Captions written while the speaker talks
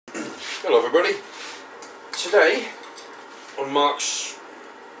Hello everybody. Today on Mark's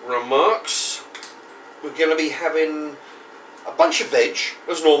Remarks we're going to be having a bunch of veg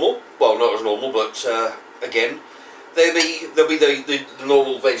as normal. Well, not as normal, but again there'll be the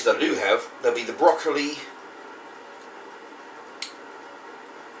normal veg that I do have. There'll be the broccoli,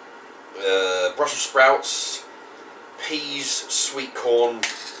 Brussels sprouts, peas, sweet corn,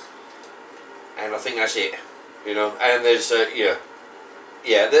 and I think that's it. You know, and there's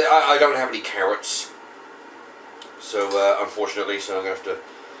I don't have any carrots, so unfortunately, so I'm going to have to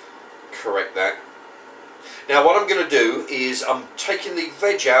correct that. Now what I'm going to do is I'm taking the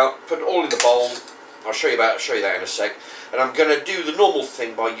veg out, putting it all in the bowl. I'll show you that in a sec. And I'm going to do the normal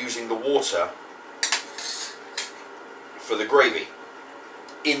thing by using the water for the gravy.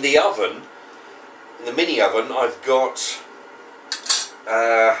 In the oven, in the mini oven, I've got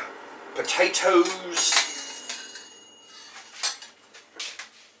potatoes.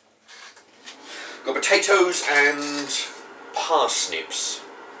 Got potatoes and parsnips.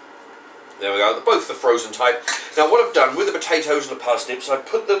 There we go, both the frozen type. Now what I've done with the potatoes and the parsnips, I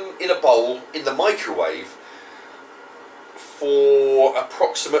put them in a bowl in the microwave for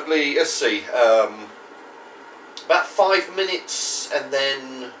approximately, let's see, about 5 minutes, and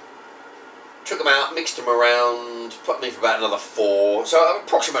then took them out, mixed them around, put them in for about another 4, so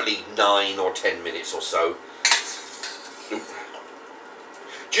approximately 9 or 10 minutes or so.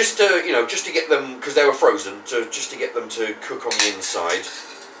 Just to, you know, just to get them, because they were frozen, so just to get them to cook on the inside.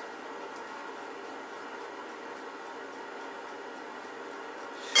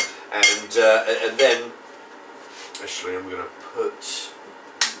 And then, actually, I'm going to put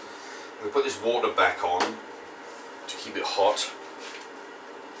this water back on to keep it hot.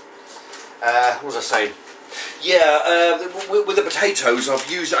 What was I saying? Yeah, with the potatoes,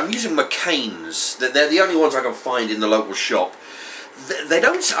 I'm using McCain's. They're the only ones I can find in the local shop. They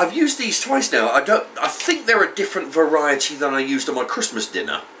don't. I've used these twice now. I think they're a different variety than I used on my Christmas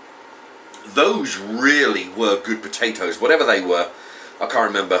dinner. Those really were good potatoes, whatever they were. I can't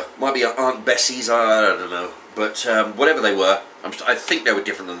remember. Might be Aunt Bessie's. I don't know. But whatever they were, I think they were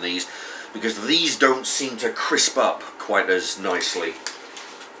different than these, because these don't seem to crisp up quite as nicely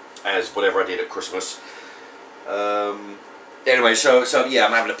as whatever I did at Christmas. Anyway, so yeah,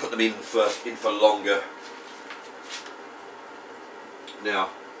 I'm having to put them in for longer. Now,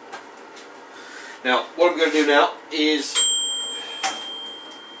 what I'm going to do now is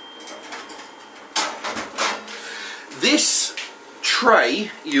this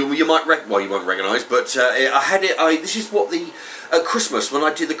tray. You might you won't recognise, but I had it. This is what at Christmas, when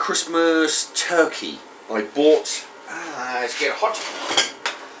I did the Christmas turkey, I bought. It's getting hot.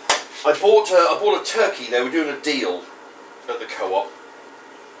 I bought a turkey. They were doing a deal at the co-op.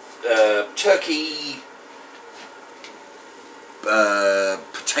 Turkey.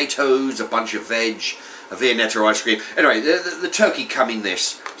 Potatoes, a bunch of veg, a Viennetta ice cream. Anyway, the turkey come in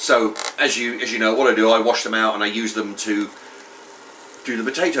this. So as you know, what I do, I wash them out and I use them to do the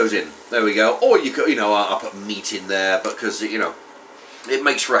potatoes in. There we go. Or you could, you know, I put meat in there, because you know, it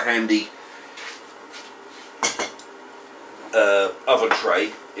makes for a handy oven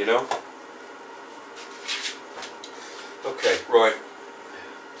tray. You know. Okay, right.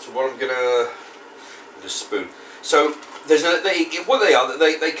 So what I'm gonna, with a spoon. So there's what they are.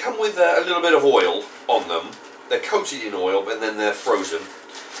 They come with a little bit of oil on them. They're coated in oil, and then they're frozen.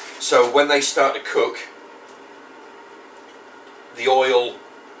 So when they start to cook, the oil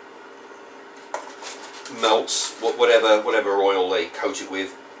melts. Whatever oil they coat it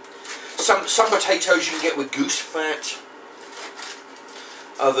with. Some potatoes you can get with goose fat.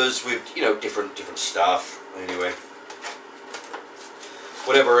 Others with, you know, different stuff. Anyway,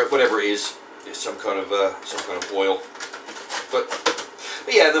 whatever it is, it's some kind of oil. But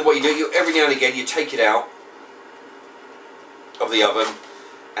yeah, then what you do, every now and again you take it out of the oven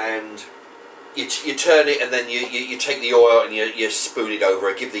and you turn it, and then you take the oil and you spoon it over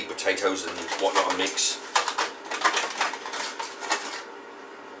it, give the potatoes and whatnot a mix.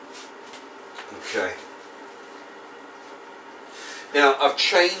 Okay. Now I've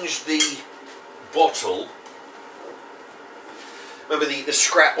changed the bottle. Remember the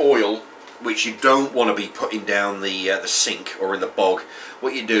scrap oil, which you don't want to be putting down the sink or in the bog.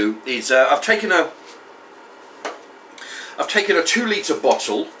 What you do is I've taken a 2-litre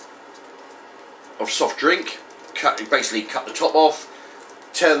bottle of soft drink, basically cut the top off,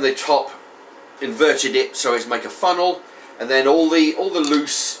 turn the top, inverted it so it's make a funnel, and then all the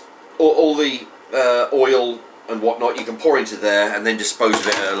loose all the oil and whatnot you can pour into there, and then dispose of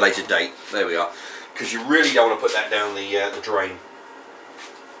it at a later date. There we are, because you really don't want to put that down the drain.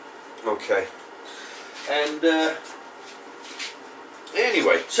 Okay, and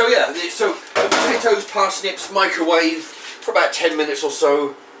Anyway, so yeah, so potatoes, parsnips, microwave for about 10 minutes or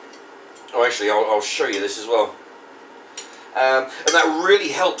so. Oh, actually, I'll show you this as well. And that really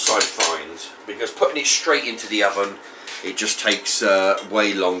helps, I find, because putting it straight into the oven, it just takes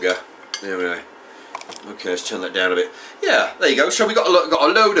way longer. There we go. Okay, let's turn that down a bit. Yeah, there you go. So we got a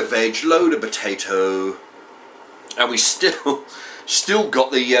load of veg, load of potato, and we still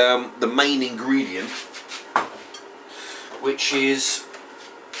got the main ingredient, which is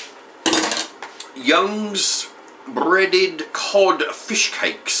Young's breaded cod fish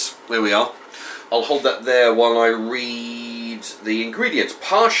cakes. There we are. I'll hold that there while I read the ingredients.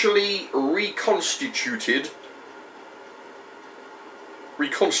 Partially reconstituted.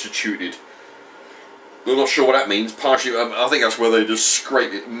 I'm not sure what that means. Partially, I think that's where they just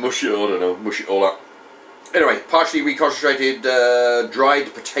scrape it, mush it, I don't know, mush it all up. Anyway, partially reconcentrated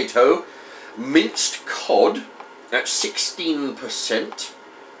dried potato, minced cod at 16%,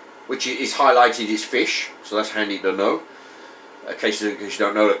 which is highlighted as fish, so that's handy to know. In case you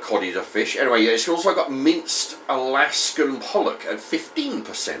don't know that cod is a fish. Anyway, it's also got minced Alaskan pollock at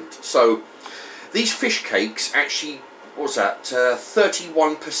 15%. So these fish cakes actually, what's that,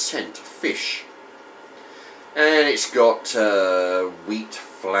 31% fish. And it's got wheat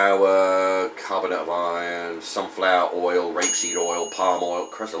flour, carbonate of iron, sunflower oil, rapeseed oil, palm oil.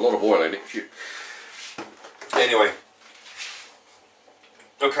 Christ, a lot of oil in it. Anyway.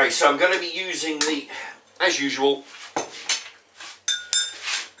 Okay, so I'm going to be using the, as usual,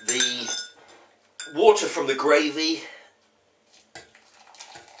 the water from the gravy.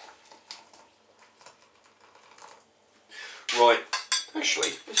 Right,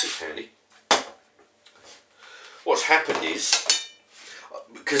 actually, this is handy. What's happened is,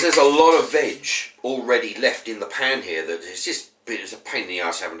 because there's a lot of veg already left in the pan here, that it's a pain in the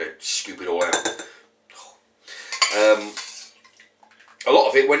ass having to scoop it all out. A lot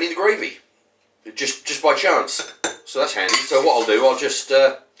of it went in the gravy, just by chance. So that's handy. So what I'll do, I'll just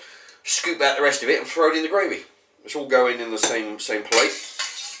scoop out the rest of it and throw it in the gravy. It's all going in the same plate.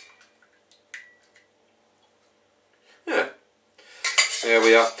 Yeah. There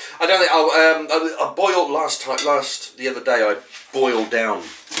we are. I don't think I boiled the other day. I boiled down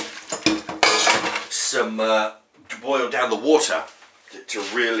the water to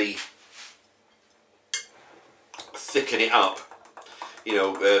really thicken it up. You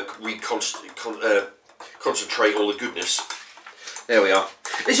know, concentrate all the goodness. There we are.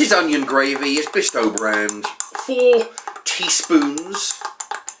 This is onion gravy. It's Bisto brand. 4 teaspoons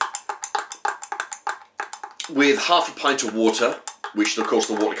with half a pint of water. Which, of course,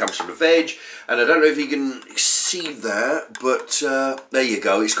 the water comes from the veg, and I don't know if you can see that, but there you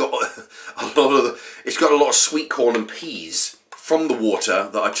go. It's got a lot of sweet corn and peas from the water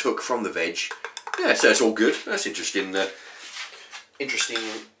that I took from the veg. Yeah, so it's all good. That's interesting.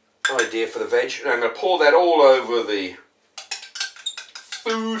 Interesting idea for the veg. And I'm going to pour that all over the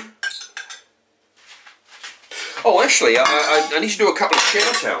food. Oh, actually, I need to do a couple of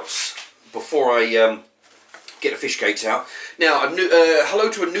shout-outs before I get the fish cakes out. Now,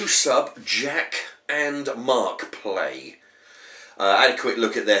 hello to a new sub, Jack and Mark Play. I had a quick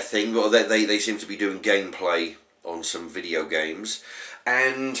look at their thing. Well, they seem to be doing gameplay on some video games.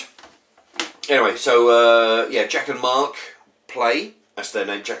 And anyway, so yeah, Jack and Mark Play. That's their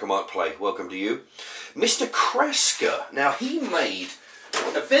name, Jack and Mark Play. Welcome to you. Mr. Krasker. Now, he made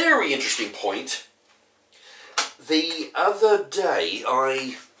a very interesting point. The other day,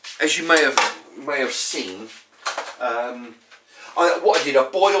 as you may have seen, what I did, I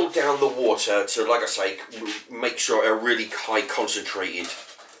boiled down the water to, like I say, make sure a really high concentrated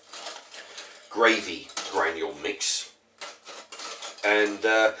gravy granule mix, and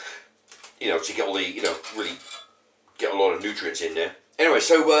you know, to get all the, you know, really get a lot of nutrients in there. Anyway,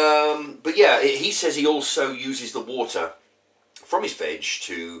 so but yeah, he says he also uses the water from his veg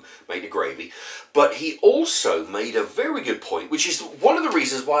to make the gravy, but he also made a very good point, which is one of the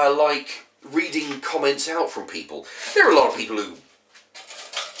reasons why I like reading comments out from people. There are a lot of people who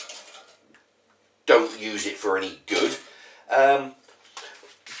don't use it for any good,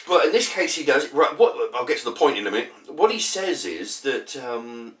 but in this case he does. Right, I'll get to the point in a minute. What he says is that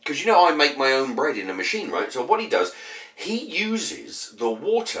because you know I make my own bread in a machine, right? So what he does, he uses the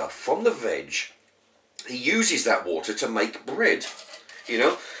water from the veg. He uses that water to make bread, you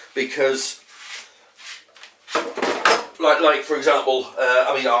know, because like for example,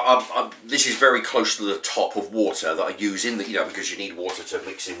 I mean, this is very close to the top of water that I use in the, you know, because you need water to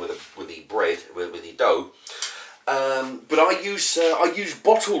mix in with the bread, with the dough. But I use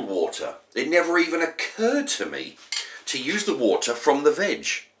bottled water. It never even occurred to me to use the water from the veg,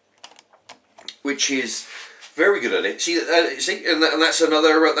 which is Very good at it. See, and that's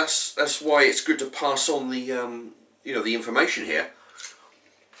another. That's why it's good to pass on the you know, the information here.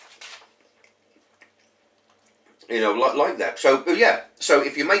 You know, like that. So yeah. So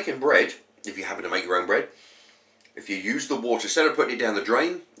if you're making bread, if you happen to make your own bread, if you use the water, instead of putting it down the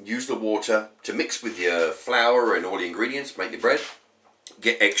drain, use the water to mix with your flour and all the ingredients, make your bread,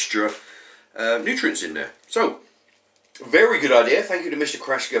 get extra nutrients in there. So, very good idea. Thank you to Mr.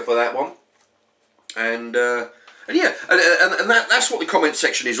 Krasker for that one. And yeah, and that's what the comment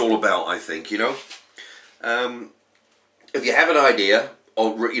section is all about, I think, you know. If you have an idea,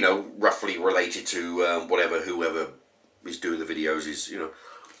 or, you know, roughly related to whoever is doing the videos is, you know,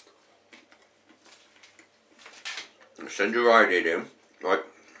 send your idea in,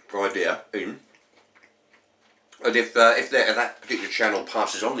 and if that particular channel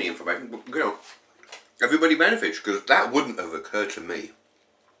passes on the information, you know, everybody benefits, because that wouldn't have occurred to me.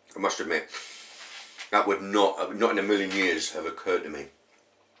 I must admit, that would not in a million years have occurred to me.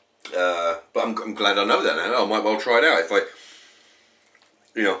 But I'm glad I know that now. I might well try it out if I,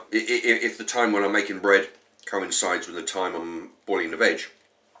 you know, if the time when I'm making bread coincides with the time I'm boiling the veg,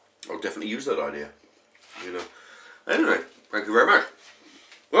 I'll definitely use that idea. You know. Anyway, thank you very much.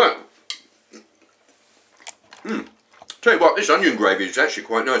 Right. Tell you what, this onion gravy is actually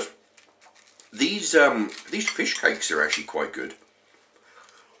quite nice. These fish cakes are actually quite good.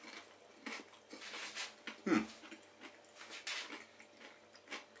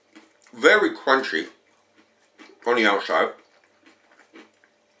 Very crunchy on the outside.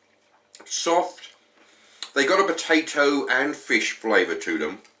 Soft. They got a potato and fish flavour to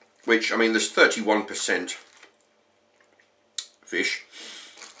them, which, I mean, there's 31% fish.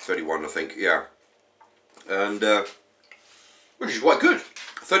 31, I think, yeah. And which is quite good.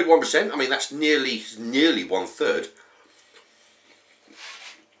 31%. I mean, that's nearly 1/3.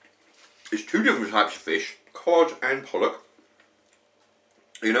 It's two different types of fish, cod and pollock.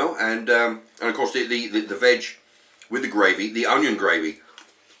 You know, and of course the veg with the gravy, the onion gravy,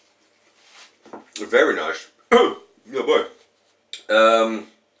 very nice. Yeah, boy.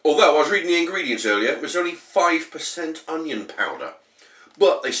 Although I was reading the ingredients earlier, it was only 5% onion powder,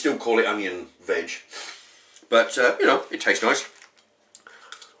 but they still call it onion veg. But you know, it tastes nice.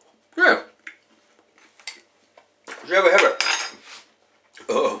 Yeah. So there we have it.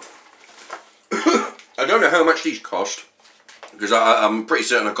 Oh. I don't know how much these cost, because I'm pretty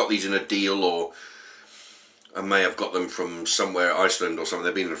certain I've got these in a deal, or I may have got them from somewhere, Iceland or something.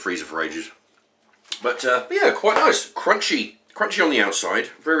 They've been in the freezer for ages. But yeah, quite nice. Crunchy on the outside.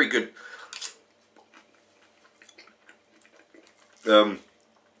 Very good. I don't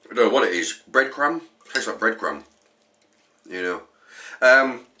know what it is. Breadcrumb? Tastes like breadcrumb. You know.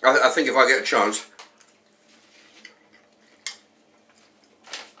 I think if I get a chance,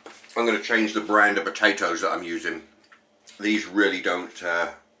 I'm going to change the brand of potatoes that I'm using. These really don't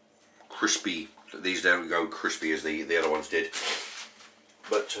crispy. These don't go crispy as the other ones did.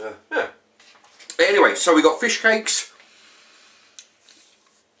 But yeah. Anyway, so we got fish cakes,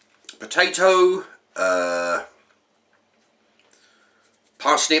 potato,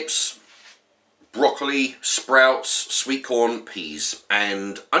 parsnips, broccoli, sprouts, sweet corn, peas,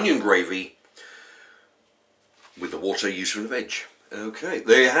 and onion gravy with the water used from the veg. Okay,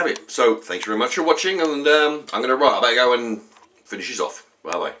 there you have it. So, thanks very much for watching, and I better go and finish this off.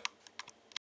 Bye bye.